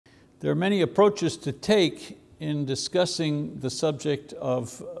There are many approaches to take in discussing the subject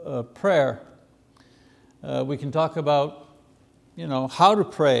of prayer. We can talk about how to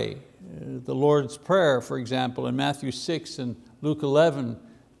pray. The Lord's Prayer, for example, in Matthew 6 and Luke 11,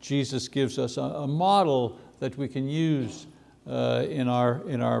 Jesus gives us a model that we can use in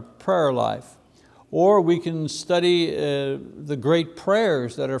our prayer life. Or we can study the great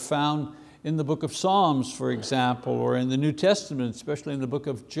prayers that are found in the book of Psalms, for example, or in the New Testament, especially in the book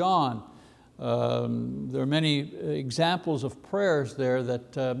of John. There are many examples of prayers there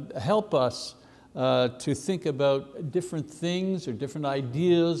that help us to think about different things or different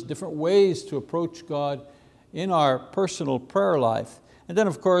ideas, different ways to approach God in our personal prayer life. And then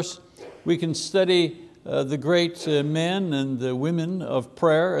of course, we can study the great men and the women of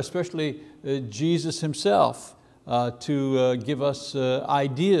prayer, especially Jesus himself, to give us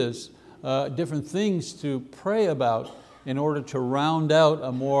ideas, different things to pray about in order to round out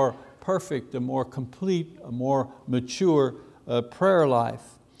a more perfect, a more complete, a more mature prayer life.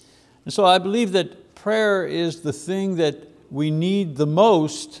 And so I believe that prayer is the thing that we need the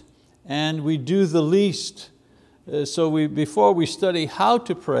most and we do the least. So before we study how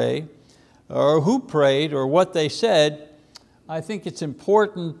to pray, or who prayed, or what they said, I think it's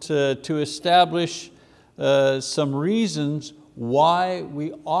important to establish some reasons why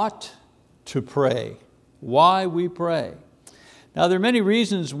we ought to pray, why we pray. Now there are many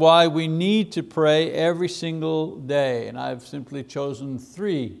reasons why we need to pray every single day, and I've simply chosen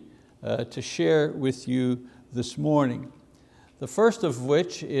 3 to share with you this morning. The first of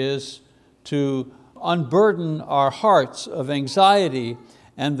which is to unburden our hearts of anxiety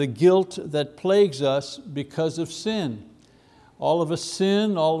and the guilt that plagues us because of sin. All of us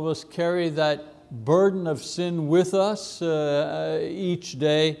sin, all of us carry that burden of sin with us each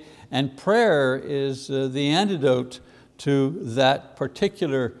day, and prayer is the antidote to that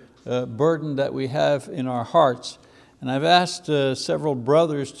particular burden that we have in our hearts. And I've asked several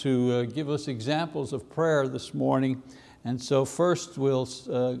brothers to give us examples of prayer this morning. And so first we'll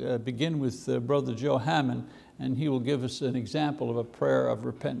begin with Brother Joe Hammond, and he will give us an example of a prayer of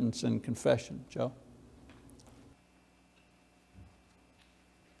repentance and confession. Joe?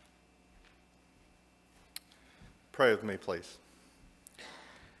 Pray with me, please.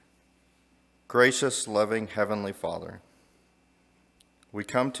 Gracious, loving Heavenly Father, we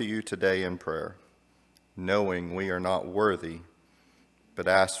come to you today in prayer, knowing we are not worthy, but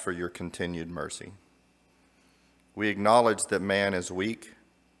ask for your continued mercy. We acknowledge that man is weak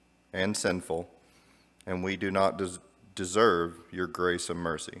and sinful, and we do not deserve your grace and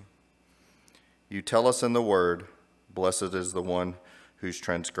mercy. You tell us in the word, blessed is the one whose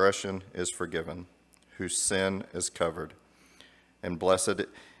transgression is forgiven, whose sin is covered, and blessed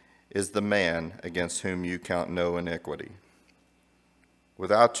is the man against whom you count no iniquity.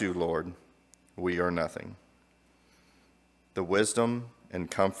 Without you, Lord, we are nothing. The wisdom and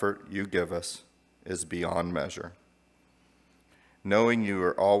comfort you give us is beyond measure. Knowing you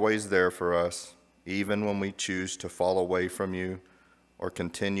are always there for us, even when we choose to fall away from you or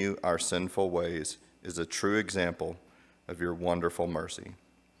continue our sinful ways, is a true example of your wonderful mercy.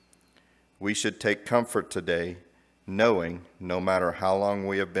 We should take comfort today, knowing no matter how long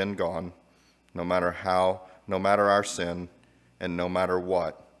we have been gone, no matter our sin, and no matter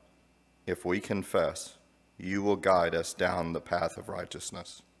what, if we confess, you will guide us down the path of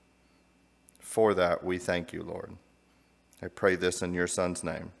righteousness. For that, we thank you, Lord. I pray this in your Son's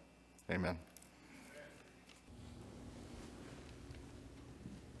name. Amen.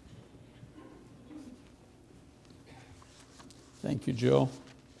 Thank you, Joe.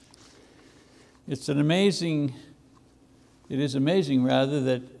 It is amazing rather,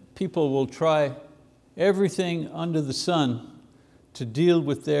 that people will try everything under the sun to deal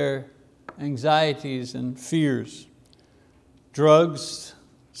with their anxieties and fears. Drugs,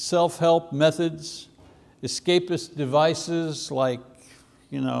 self-help methods, escapist devices like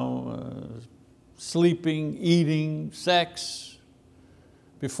sleeping, eating, sex,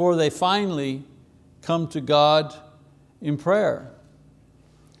 before they finally come to God in prayer.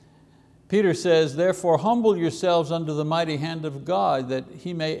 Peter says, therefore humble yourselves under the mighty hand of God, that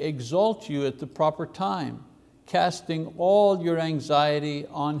he may exalt you at the proper time, casting all your anxiety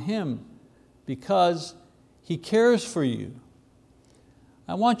on him, because he cares for you.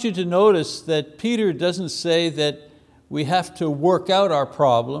 I want you to notice that Peter doesn't say that we have to work out our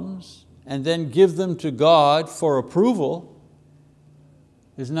problems and then give them to God for approval.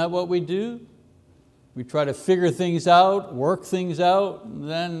 Isn't that what we do? We try to figure things out, work things out, and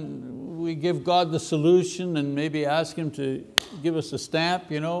then we give God the solution and maybe ask Him to give us a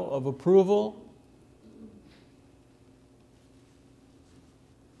stamp, of approval.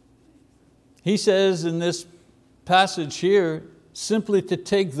 He says in this passage here, simply to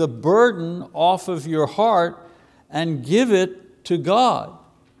take the burden off of your heart and give it to God.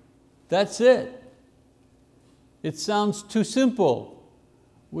 That's it. It sounds too simple.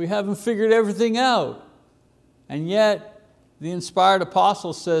 We haven't figured everything out. And yet, the inspired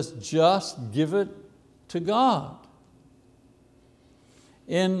apostle says, just give it to God.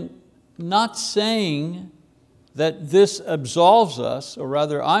 In not saying that this absolves us, or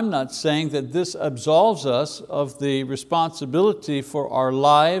rather I'm not saying that this absolves us of the responsibility for our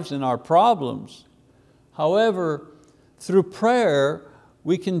lives and our problems. However, through prayer,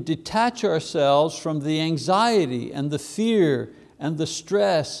 we can detach ourselves from the anxiety and the fear and the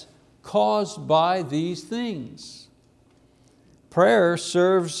stress caused by these things. Prayer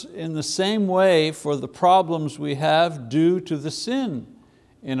serves in the same way for the problems we have due to the sin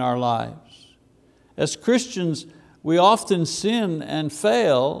in our lives. As Christians, we often sin and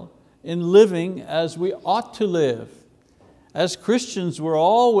fail in living as we ought to live. As Christians, we're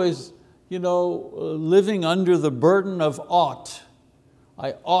always living under the burden of ought.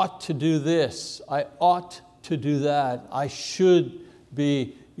 I ought to do this. I ought to do that. I should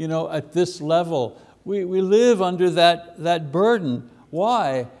be at this level. We live under that burden.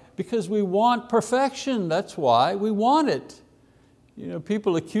 Why? Because we want perfection. That's why we want it.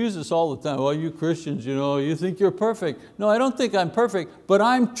 People accuse us all the time, well, you Christians, you think you're perfect. No, I don't think I'm perfect, but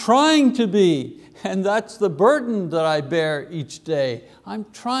I'm trying to be. And that's the burden that I bear each day. I'm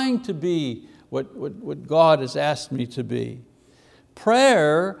trying to be what God has asked me to be.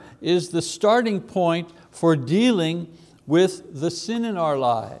 Prayer is the starting point for dealing with the sin in our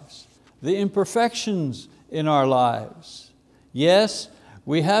lives, the imperfections in our lives. Yes,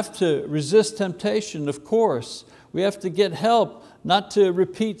 we have to resist temptation, of course. We have to get help not to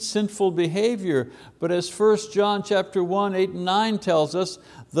repeat sinful behavior. But as 1 John chapter 1, 8 and 9 tells us,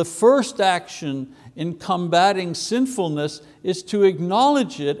 the first action in combating sinfulness is to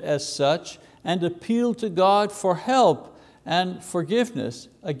acknowledge it as such and appeal to God for help and forgiveness.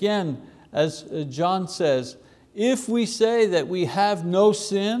 Again, as John says, if we say that we have no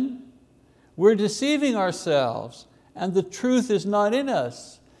sin, we're deceiving ourselves and the truth is not in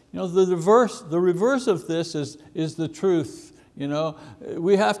us. The reverse of this is the truth.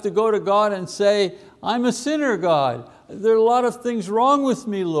 We have to go to God and say, I'm a sinner, God. There are a lot of things wrong with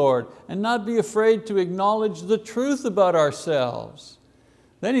me, Lord, and not be afraid to acknowledge the truth about ourselves.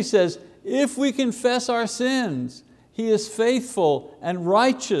 Then he says, if we confess our sins, He is faithful and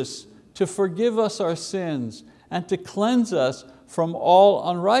righteous to forgive us our sins and to cleanse us from all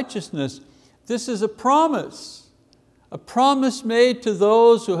unrighteousness. This is a promise made to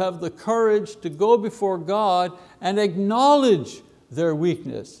those who have the courage to go before God and acknowledge their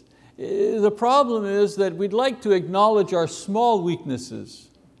weakness. The problem is that we'd like to acknowledge our small weaknesses.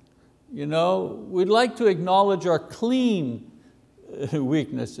 We'd like to acknowledge our clean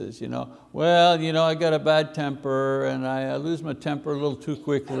weaknesses. Well, I got a bad temper and I lose my temper a little too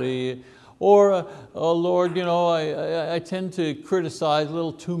quickly. Or, oh Lord, I tend to criticize a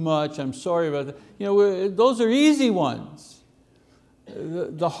little too much. I'm sorry about that. Those are easy ones.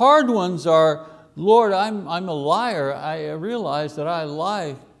 The hard ones are, Lord, I'm a liar. I realize that I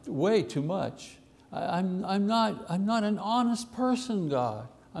lie way too much. I'm not an honest person, God.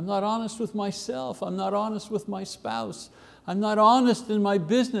 I'm not honest with myself. I'm not honest with my spouse. I'm not honest in my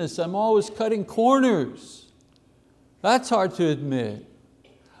business. I'm always cutting corners. That's hard to admit.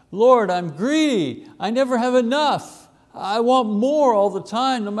 Lord, I'm greedy. I never have enough. I want more all the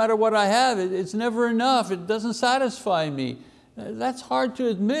time, no matter what I have. It's never enough. It doesn't satisfy me. That's hard to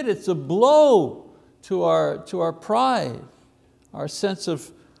admit. It's a blow to our pride, our sense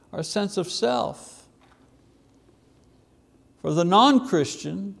of self. For the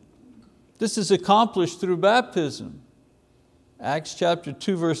non-Christian, this is accomplished through baptism. Acts chapter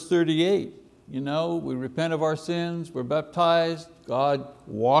 2, verse 38. We repent of our sins, we're baptized, God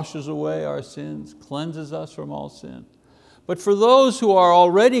washes away our sins, cleanses us from all sin. But for those who are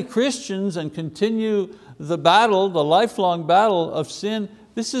already Christians and continue the lifelong battle of sin,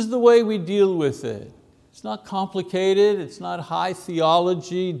 this is the way we deal with it. It's not complicated, it's not high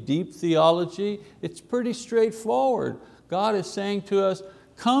theology, deep theology. It's pretty straightforward. God is saying to us,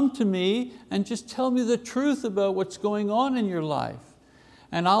 come to me and just tell me the truth about what's going on in your life.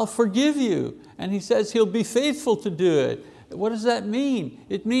 And I'll forgive you. And He says He'll be faithful to do it. What does that mean?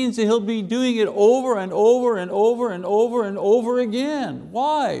 It means that He'll be doing it over and over and over and over and over again.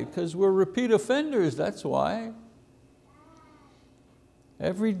 Why? Because we're repeat offenders, that's why.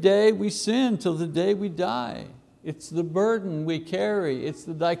 Every day we sin till the day we die. It's the burden we carry. It's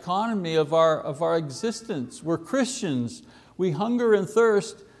the dichotomy of our existence. We're Christians. We hunger and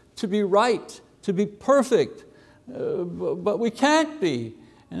thirst to be right, to be perfect, but we can't be.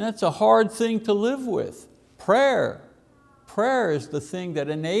 And that's a hard thing to live with. Prayer is the thing that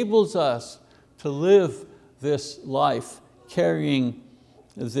enables us to live this life carrying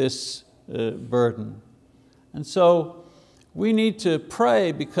this burden. And so we need to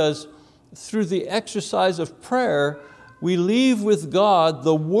pray, because through the exercise of prayer, we leave with God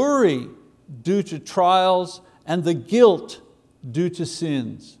the worry due to trials and the guilt due to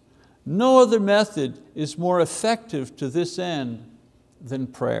sins. No other method is more effective to this end than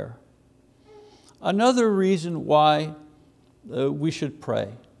prayer. Another reason why we should pray,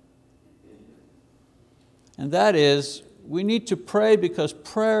 and that is, we need to pray because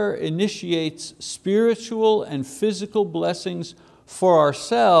prayer initiates spiritual and physical blessings for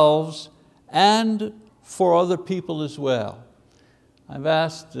ourselves and for other people as well. I've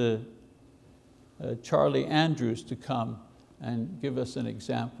asked Charlie Andrews to come and give us an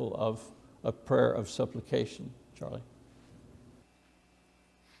example of a prayer of supplication. Charlie.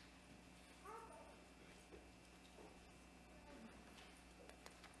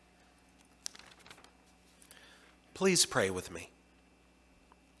 Please pray with me.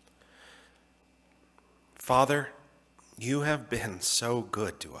 Father, you have been so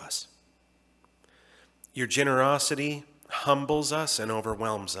good to us. Your generosity humbles us and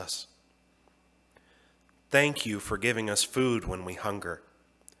overwhelms us. Thank you for giving us food when we hunger.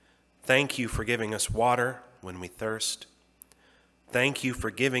 Thank you for giving us water when we thirst. Thank you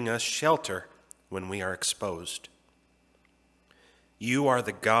for giving us shelter when we are exposed. You are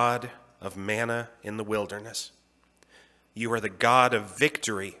the God of manna in the wilderness. You are the God of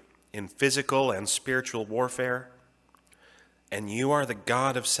victory in physical and spiritual warfare. And you are the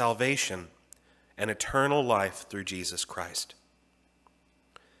God of salvation and eternal life through Jesus Christ.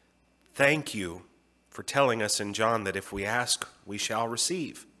 Thank you for telling us in John that if we ask, we shall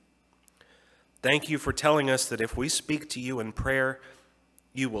receive. Thank you for telling us that if we speak to you in prayer,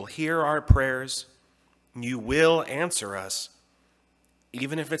 you will hear our prayers, you will answer us,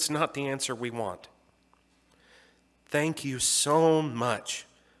 even if it's not the answer we want. Thank you so much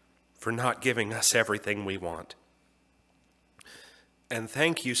for not giving us everything we want. And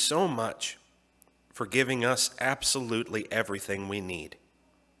thank you so much for giving us absolutely everything we need.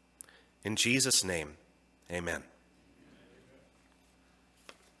 In Jesus' name, amen.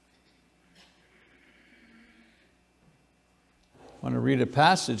 I want to read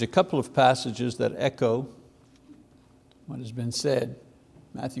a couple of passages that echo what has been said.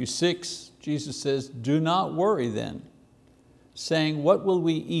 Matthew 6, Jesus says, "Do not worry then, saying, what will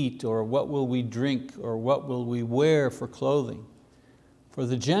we eat, or what will we drink, or what will we wear for clothing? For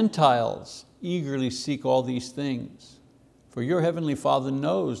the Gentiles eagerly seek all these things, for your heavenly Father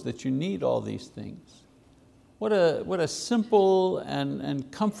knows that you need all these things." What a simple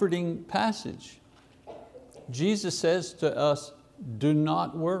and comforting passage. Jesus says to us, do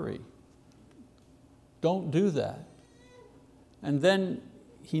not worry. Don't do that. And then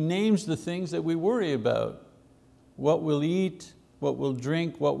He names the things that we worry about. What we'll eat, what we'll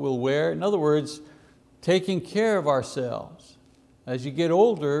drink, what we'll wear. In other words, taking care of ourselves. As you get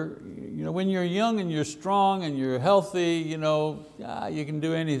older, when you're young and you're strong and you're healthy, you can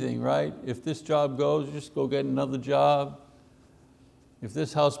do anything, right? If this job goes, just go get another job. If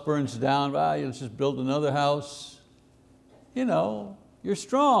this house burns down, you'll just build another house. You're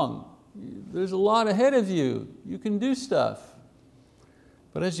strong. There's a lot ahead of you. You can do stuff.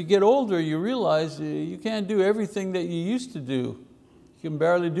 But as you get older, you realize you can't do everything that you used to do. You can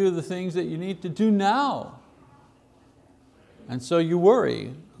barely do the things that you need to do now. And so you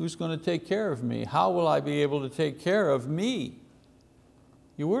worry, who's going to take care of me? How will I be able to take care of me?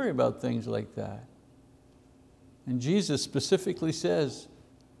 You worry about things like that. And Jesus specifically says,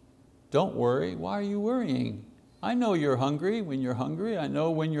 don't worry. Why are you worrying? I know you're hungry when you're hungry. I know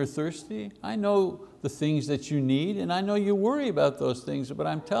when you're thirsty. I know the things that you need, and I know you worry about those things, but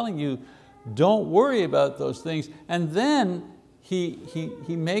I'm telling you, don't worry about those things. And then he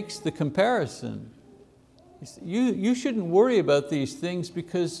makes the comparison. You shouldn't worry about these things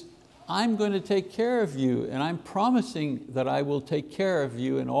because I'm going to take care of you, and I'm promising that I will take care of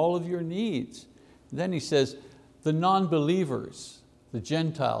you and all of your needs. And then he says, the non-believers, the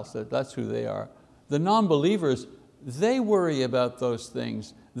Gentiles, that's who they are. The non-believers, they worry about those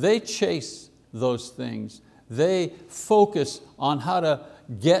things. They chase those things. They focus on how to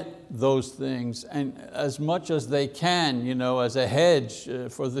get those things, and as much as they can, as a hedge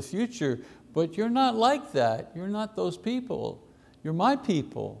for the future. But you're not like that. You're not those people. You're my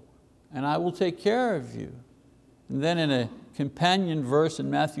people, and I will take care of you. And then in a companion verse in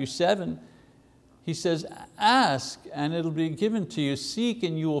Matthew 7, He says, ask and it'll be given to you. Seek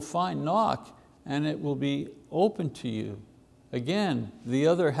and you will find. Knock and it will be open to you. Again, the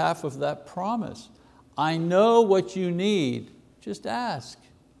other half of that promise. I know what you need. Just ask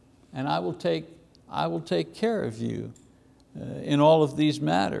and I will take care of you in all of these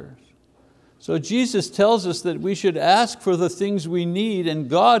matters. So Jesus tells us that we should ask for the things we need, and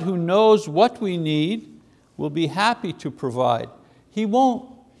God, who knows what we need, will be happy to provide. He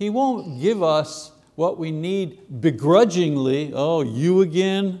won't give us what we need begrudgingly. Oh, you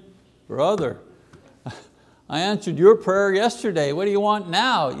again? Brother, I answered your prayer yesterday. What do you want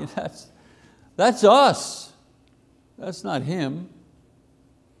now? That's us. That's not Him.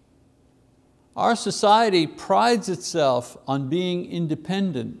 Our society prides itself on being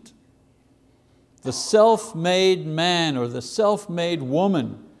independent. The self-made man or the self-made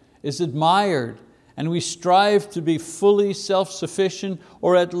woman is admired, and we strive to be fully self-sufficient,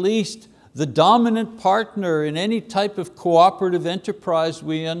 or at least the dominant partner in any type of cooperative enterprise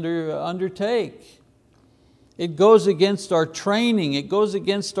we undertake. It goes against our training, it goes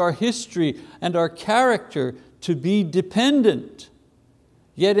against our history and our character to be dependent.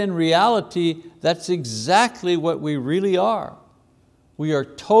 Yet in reality, that's exactly what we really are. We are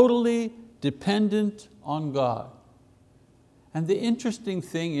totally dependent on God. And the interesting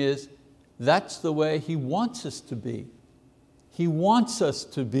thing is, that's the way He wants us to be. He wants us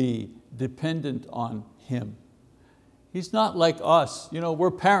to be dependent on Him. He's not like us.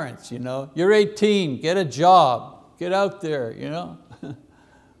 We're parents. You're 18, get a job, get out there.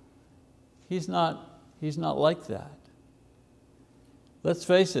 He's not like that. Let's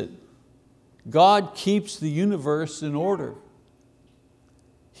face it, God keeps the universe in order.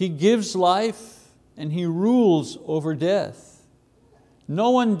 He gives life and He rules over death.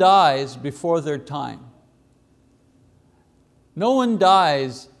 No one dies before their time. No one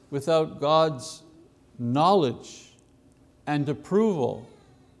dies without God's knowledge and approval.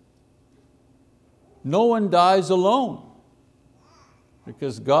 No one dies alone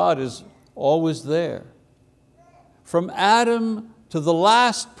because God is always there. From Adam to the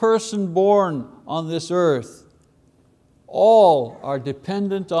last person born on this earth, all are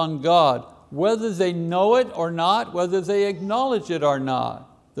dependent on God, whether they know it or not, whether they acknowledge it or not.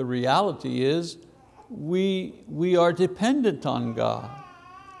 The reality is we are dependent on God.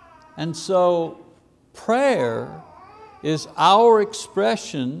 And so prayer is our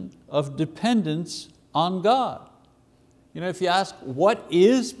expression of dependence on God. If you ask, what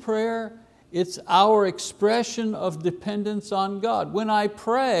is prayer? It's our expression of dependence on God. When I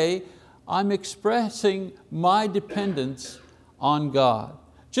pray, I'm expressing my dependence on God.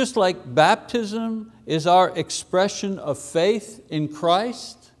 Just like baptism is our expression of faith in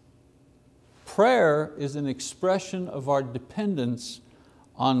Christ, prayer is an expression of our dependence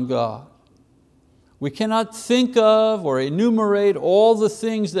on God. We cannot think of or enumerate all the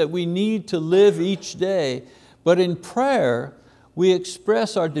things that we need to live each day, but in prayer, we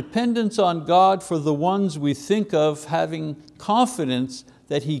express our dependence on God for the ones we think of, having confidence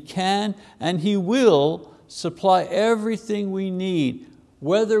that He can and He will supply everything we need,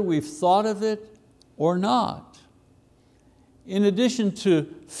 whether we've thought of it or not. In addition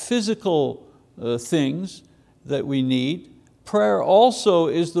to physical things that we need, prayer also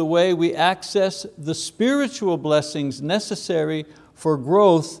is the way we access the spiritual blessings necessary for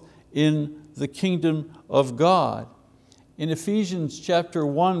growth in the kingdom of God. In Ephesians chapter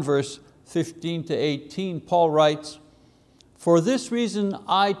 1, verse 15 to 18, Paul writes, "For this reason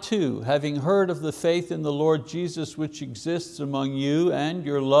I too, having heard of the faith in the Lord Jesus which exists among you and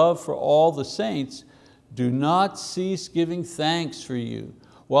your love for all the saints, do not cease giving thanks for you,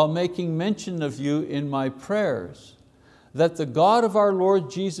 while making mention of you in my prayers, that the God of our Lord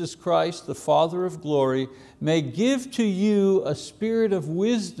Jesus Christ, the Father of glory, may give to you a spirit of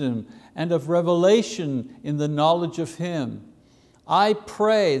wisdom and of revelation in the knowledge of Him. I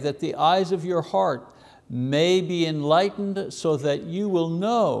pray that the eyes of your heart may be enlightened so that you will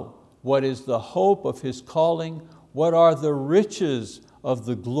know what is the hope of His calling, what are the riches of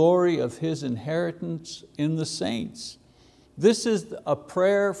the glory of His inheritance in the saints." This is a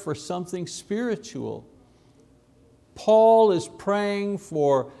prayer for something spiritual. Paul is praying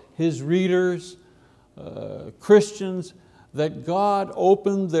for his readers, Christians, that God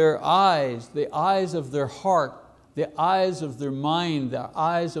open their eyes, the eyes of their heart, the eyes of their mind, the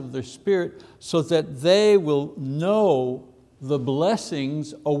eyes of their spirit, so that they will know the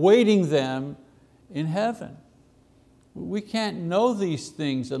blessings awaiting them in heaven. We can't know these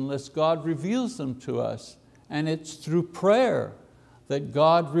things unless God reveals them to us. And it's through prayer that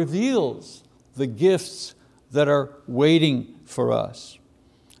God reveals the gifts that are waiting for us.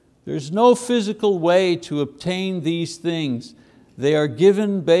 There's no physical way to obtain these things. They are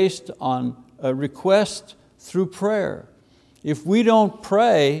given based on a request through prayer. If we don't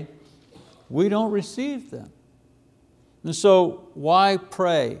pray, we don't receive them. And so why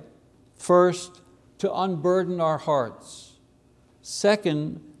pray? First, to unburden our hearts.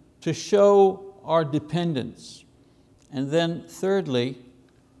 Second, to show our dependence. And then thirdly,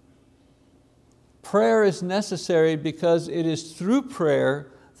 prayer is necessary because it is through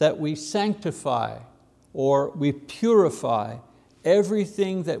prayer that we sanctify or we purify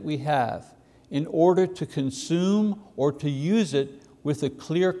everything that we have in order to consume or to use it with a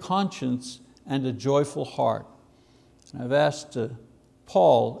clear conscience and a joyful heart. And I've asked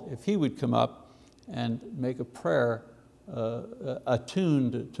Paul if he would come up and make a prayer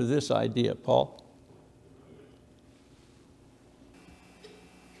attuned to this idea. Paul?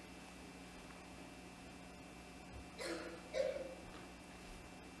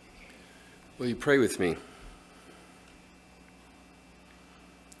 Will you pray with me?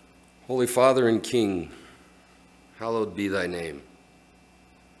 Holy Father and King, hallowed be thy name.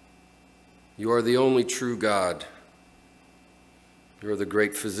 You are the only true God. You are the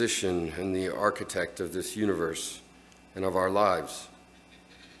great physician and the architect of this universe and of our lives.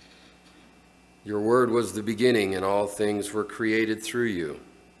 Your word was the beginning, and all things were created through you.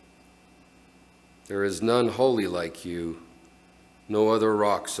 There is none holy like you, no other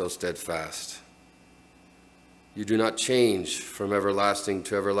rock so steadfast. You do not change from everlasting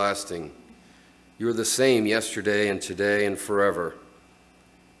to everlasting. You are the same yesterday and today and forever.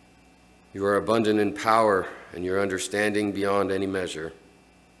 You are abundant in power, and your understanding beyond any measure.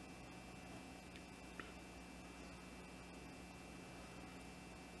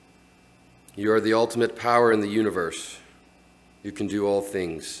 You are the ultimate power in the universe. You can do all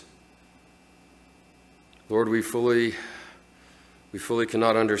things. Lord, we fully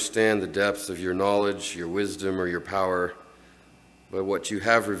cannot understand the depths of your knowledge, your wisdom, or your power, but what you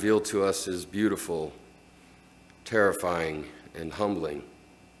have revealed to us is beautiful, terrifying, and humbling.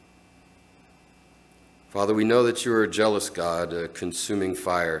 Father, we know that you are a jealous God, a consuming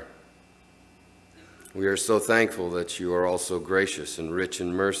fire. We are so thankful that you are also gracious and rich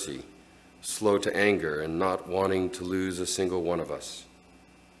in mercy, slow to anger, and not wanting to lose a single one of us.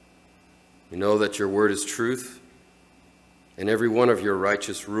 We know that your word is truth, and every one of your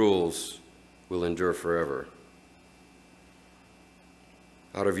righteous rules will endure forever.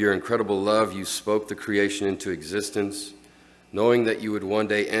 Out of your incredible love, you spoke the creation into existence, knowing that you would one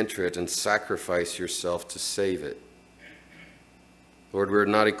day enter it and sacrifice yourself to save it. Lord, we're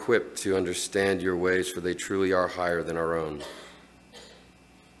not equipped to understand your ways, for they truly are higher than our own.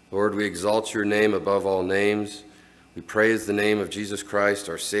 Lord, we exalt your name above all names. We praise the name of Jesus Christ,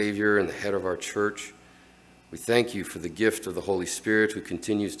 our Savior and the head of our church. We thank you for the gift of the Holy Spirit, who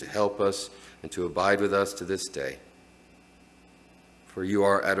continues to help us and to abide with us to this day. For you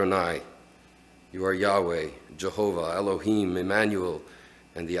are Adonai, you are Yahweh, Jehovah, Elohim, Emmanuel,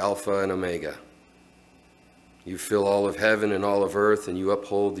 and the Alpha and Omega. You fill all of heaven and all of earth, and you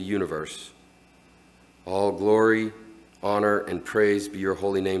uphold the universe. All glory, honor, and praise be your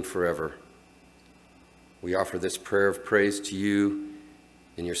holy name forever. We offer this prayer of praise to you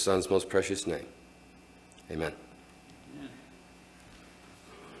in your Son's most precious name. Amen.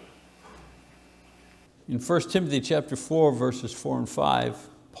 In 1 Timothy chapter 4, verses 4 and 5,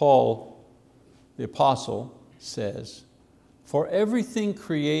 Paul, the apostle, says, "For everything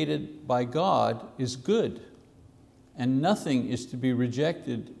created by God is good, and nothing is to be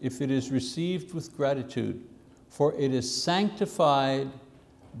rejected if it is received with gratitude, for it is sanctified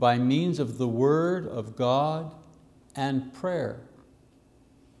by means of the word of God and prayer."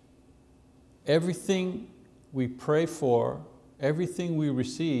 Everything we pray for, everything we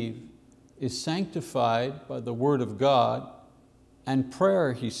receive, is sanctified by the word of God and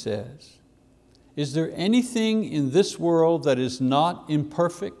prayer, he says. Is there anything in this world that is not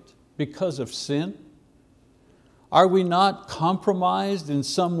imperfect because of sin? Are we not compromised in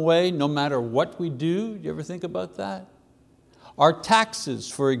some way no matter what we do? You ever think about that? Our taxes,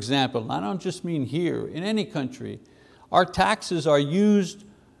 for example, and I don't just mean here, in any country, our taxes are used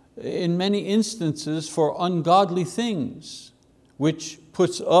in many instances for ungodly things, which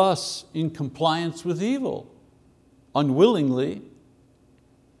puts us in compliance with evil, unwillingly.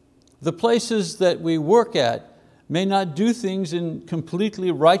 The places that we work at may not do things in completely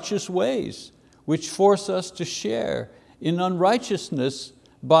righteous ways, which force us to share in unrighteousness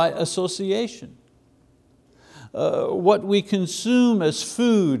by association. What we consume as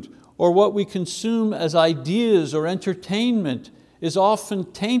food or what we consume as ideas or entertainment is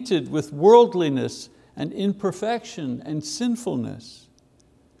often tainted with worldliness and imperfection and sinfulness.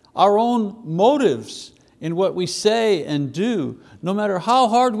 Our own motives in what we say and do, no matter how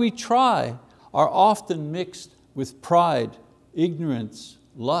hard we try, are often mixed with pride, ignorance,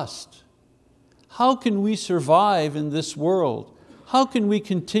 lust. How can we survive in this world? How can we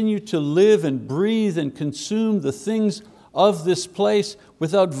continue to live and breathe and consume the things of this place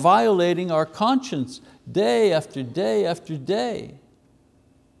without violating our conscience day after day after day?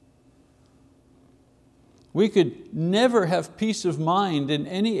 We could never have peace of mind in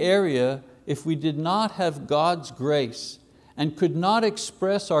any area if we did not have God's grace and could not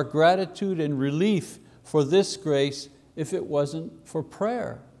express our gratitude and relief for this grace if it wasn't for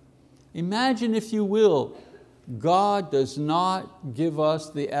prayer. Imagine, if you will, God does not give us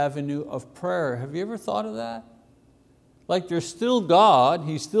the avenue of prayer. Have you ever thought of that? Like, there's still God,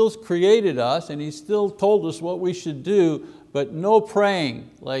 He still created us and He still told us what we should do, but no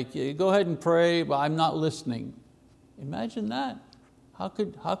praying. Like, go ahead and pray, but I'm not listening. Imagine that. How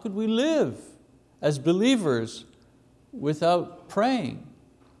could we live as believers without praying?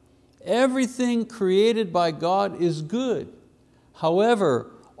 Everything created by God is good.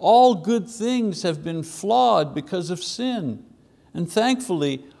 However, all good things have been flawed because of sin. And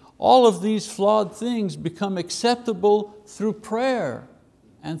thankfully, all of these flawed things become acceptable through prayer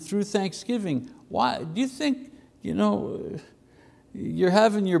and through thanksgiving. Why? Do you think, you're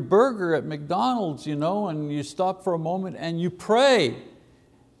having your burger at McDonald's, and you stop for a moment and you pray?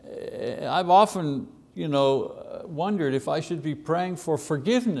 I've often wondered if I should be praying for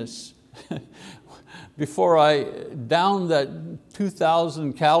forgiveness before I down that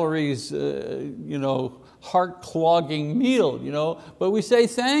 2,000 calories heart-clogging meal. But we say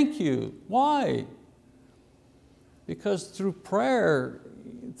thank you. Why? Because through prayer,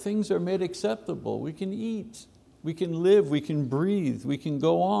 things are made acceptable. We can eat, we can live, we can breathe, we can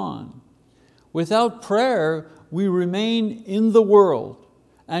go on. Without prayer, we remain in the world,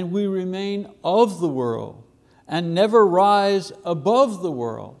 and we remain of the world, and never rise above the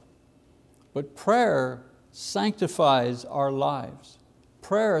world. But prayer sanctifies our lives.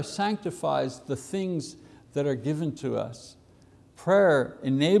 Prayer sanctifies the things that are given to us. Prayer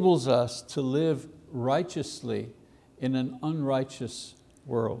enables us to live righteously in an unrighteous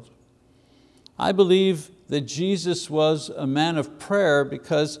world. I believe that Jesus was a man of prayer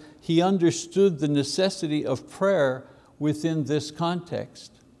because He understood the necessity of prayer within this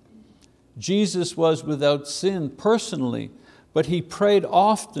context. Jesus was without sin personally, but He prayed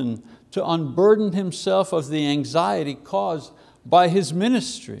often to unburden Himself of the anxiety caused by His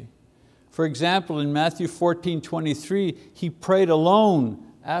ministry. For example, in Matthew 14:23, He prayed alone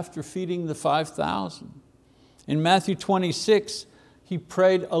after feeding the 5,000. In Matthew 26, He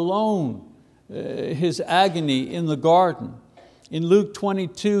prayed alone His agony in the garden. In Luke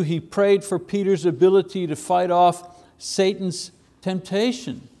 22, He prayed for Peter's ability to fight off Satan's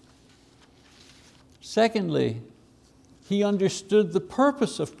temptation. Secondly, He understood the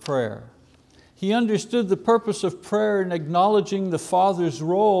purpose of prayer. He understood the purpose of prayer in acknowledging the Father's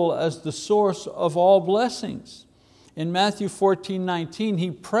role as the source of all blessings. In Matthew 14:19, He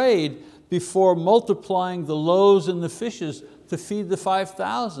prayed before multiplying the loaves and the fishes to feed the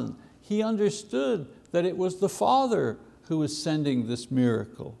 5,000. He understood that it was the Father who was sending this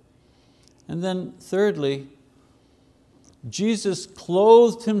miracle. And then thirdly, Jesus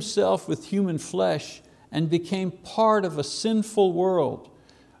clothed Himself with human flesh and became part of a sinful world.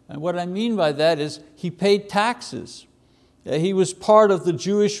 And what I mean by that is He paid taxes. He was part of the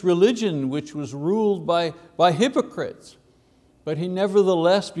Jewish religion, which was ruled by hypocrites. But He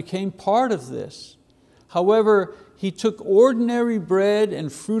nevertheless became part of this. However, He took ordinary bread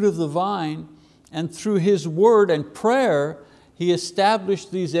and fruit of the vine, and through His word and prayer, He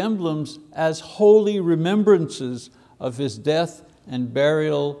established these emblems as holy remembrances of His death and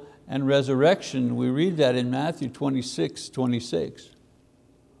burial and resurrection. We read that in Matthew 26:26.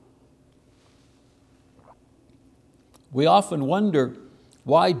 We often wonder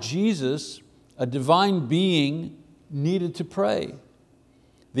why Jesus, a divine being, needed to pray.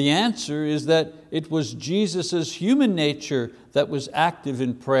 The answer is that it was Jesus' human nature that was active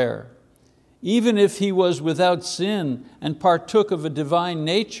in prayer. Even if He was without sin and partook of a divine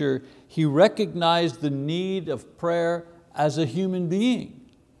nature, He recognized the need of prayer as a human being.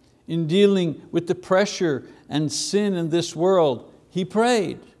 In dealing with the pressure and sin in this world, He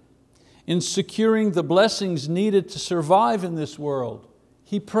prayed. In securing the blessings needed to survive in this world,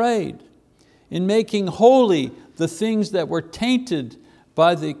 He prayed. In making holy the things that were tainted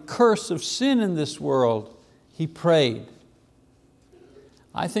by the curse of sin in this world, He prayed.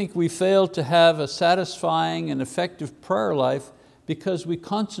 I think we fail to have a satisfying and effective prayer life because we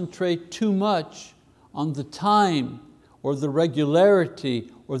concentrate too much on the time or the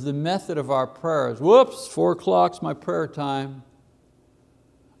regularity or the method of our prayers. Whoops, 4 o'clock's my prayer time.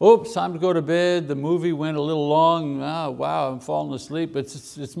 Oops, time to go to bed. The movie went a little long. Oh, wow, I'm falling asleep.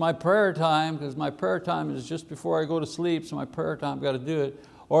 It's my prayer time, because my prayer time is just before I go to sleep, so my prayer time, I've got to do it.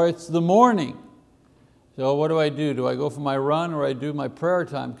 Or it's the morning. So what do? Do I go for my run, or I do my prayer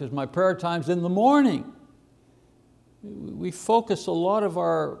time? Because my prayer time's in the morning. We focus a lot of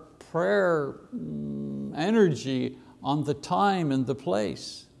our prayer energy on the time and the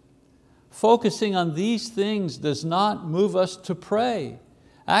place. Focusing on these things does not move us to pray.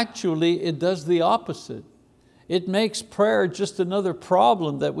 Actually, it does the opposite. It makes prayer just another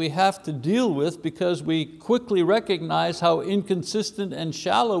problem that we have to deal with, because we quickly recognize how inconsistent and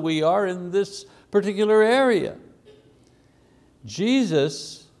shallow we are in this particular area.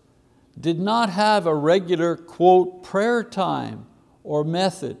 Jesus did not have a regular, quote, prayer time or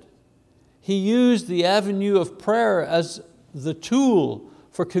method. He used the avenue of prayer as the tool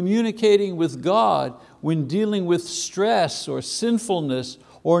for communicating with God when dealing with stress or sinfulness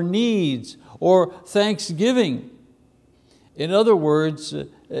or needs or thanksgiving. In other words,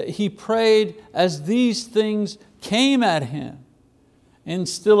 he prayed as these things came at him. In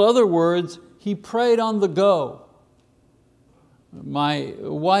still other words, he prayed on the go. My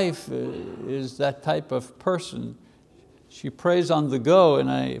wife is that type of person. She prays on the go, and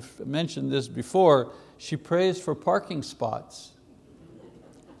I've mentioned this before. She prays for parking spots.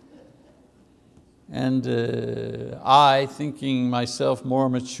 And I, thinking myself more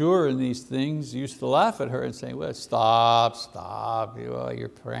mature in these things, used to laugh at her and say, well, stop, you're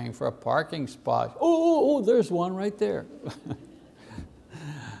praying for a parking spot. Oh, there's one right there.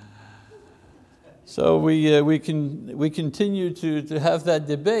 So we continue to have that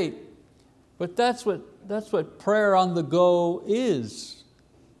debate, but that's what prayer on the go is.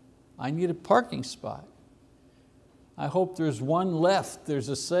 I need a parking spot. I hope there's one left. There's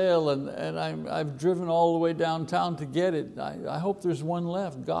a sale and I've driven all the way downtown to get it. I hope there's one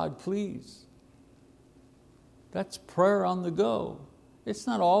left. God, please. That's prayer on the go. It's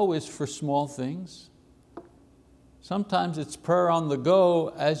not always for small things. Sometimes it's prayer on the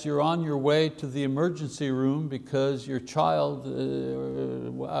go as you're on your way to the emergency room because your child,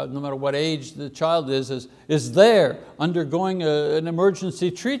 no matter what age the child is there undergoing an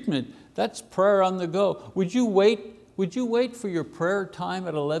emergency treatment. That's prayer on the go. Would you wait for your prayer time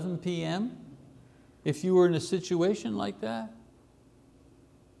at 11 p.m. if you were in a situation like that?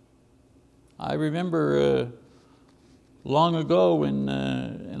 I remember long ago when,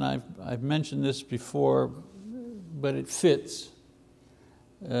 and I've mentioned this before, but it fits.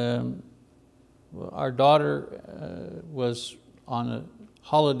 Our daughter was on a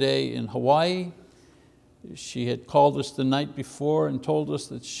holiday in Hawaii. She had called us the night before and told us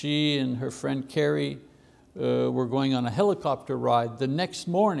that she and her friend Carrie were going on a helicopter ride the next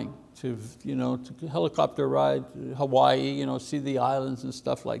morning to helicopter ride to Hawaii, see the islands and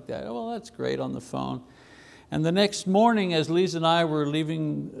stuff like that. Well, that's great on the phone. And the next morning, as Lisa and I were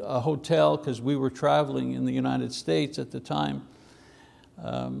leaving a hotel, because we were traveling in the United States at the time,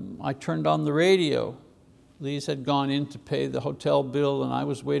 I turned on the radio. Lisa had gone in to pay the hotel bill and I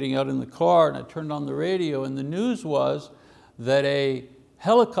was waiting out in the car, and I turned on the radio, and the news was that a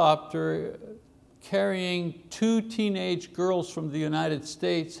helicopter carrying 2 teenage girls from the United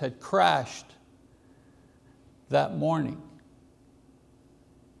States had crashed that morning.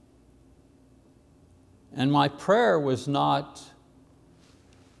 And my prayer was not,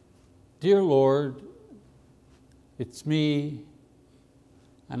 dear Lord, it's me,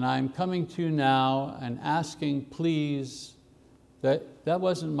 and I'm coming to you now and asking please. That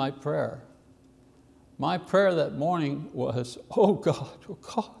wasn't my prayer. My prayer that morning was, oh God, oh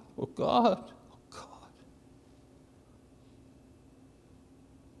God, oh God, oh God.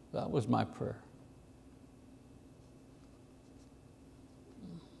 That was my prayer.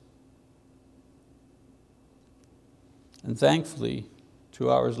 And thankfully,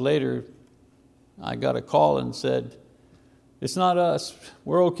 2 hours later, I got a call and said, it's not us,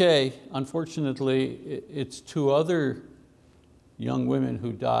 we're okay. Unfortunately, it's 2 other young women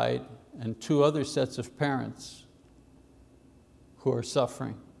who died and 2 other sets of parents who are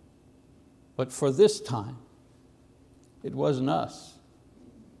suffering. But for this time, it wasn't us.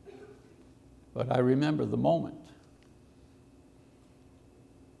 But I remember the moment.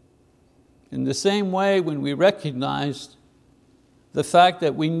 In the same way, when we recognized the fact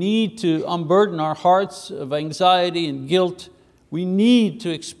that we need to unburden our hearts of anxiety and guilt, we need to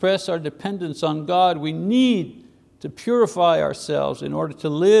express our dependence on God, we need to purify ourselves in order to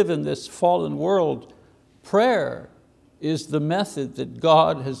live in this fallen world, prayer is the method that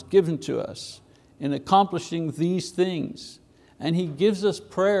God has given to us in accomplishing these things. And He gives us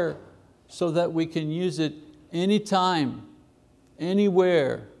prayer so that we can use it anytime,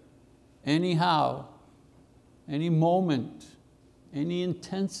 anywhere, anyhow, any moment, any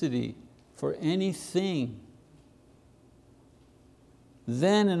intensity, for anything.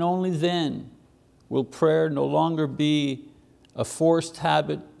 Then and only then will prayer no longer be a forced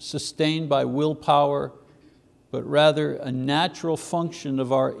habit sustained by willpower, but rather a natural function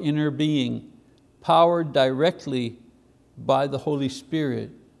of our inner being, powered directly by the Holy Spirit.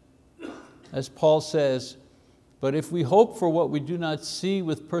 As Paul says, but if we hope for what we do not see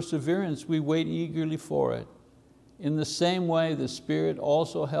with perseverance, we wait eagerly for it. In the same way, the Spirit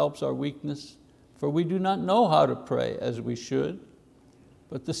also helps our weakness, for we do not know how to pray as we should,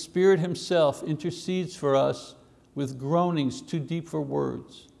 but the Spirit Himself intercedes for us with groanings too deep for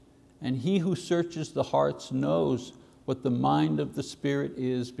words. And He who searches the hearts knows what the mind of the Spirit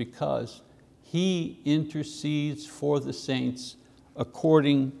is, because He intercedes for the saints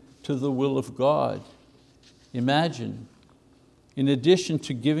according to the will of God. Imagine, in addition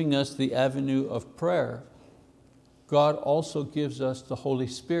to giving us the avenue of prayer, God also gives us the Holy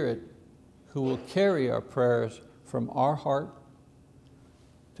Spirit, who will carry our prayers from our heart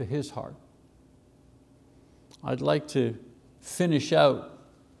to His heart. I'd like to finish out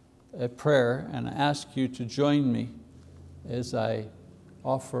a prayer and ask you to join me as I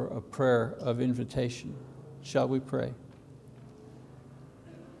offer a prayer of invitation. Shall we pray?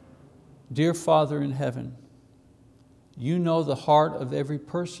 Dear Father in heaven, You know the heart of every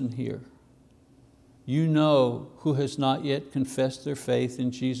person here. You know who has not yet confessed their faith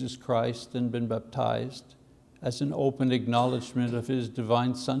in Jesus Christ and been baptized as an open acknowledgement of His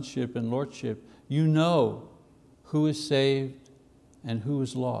divine sonship and lordship. You know who is saved and who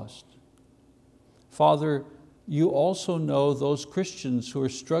is lost. Father, You also know those Christians who are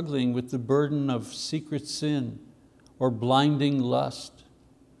struggling with the burden of secret sin or blinding lust.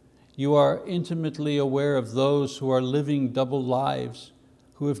 You are intimately aware of those who are living double lives,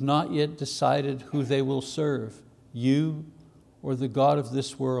 who have not yet decided who they will serve, You or the God of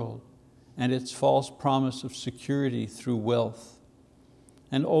this world and its false promise of security through wealth.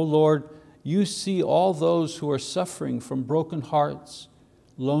 And O Lord, You see all those who are suffering from broken hearts,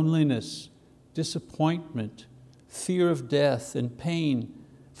 loneliness, disappointment, fear of death, and pain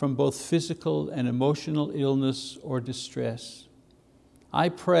from both physical and emotional illness or distress. I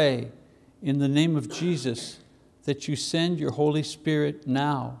pray in the name of Jesus that You send Your Holy Spirit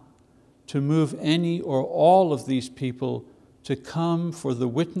now to move any or all of these people to come for the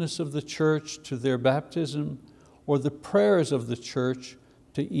witness of the church to their baptism or the prayers of the church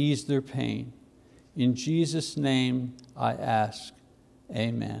to ease their pain. In Jesus' name I ask,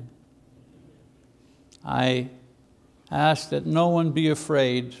 amen. I ask that no one be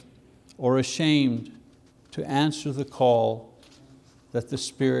afraid or ashamed to answer the call that the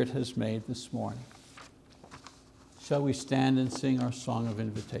Spirit has made this morning. Shall we stand and sing our song of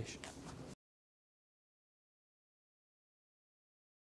invitation?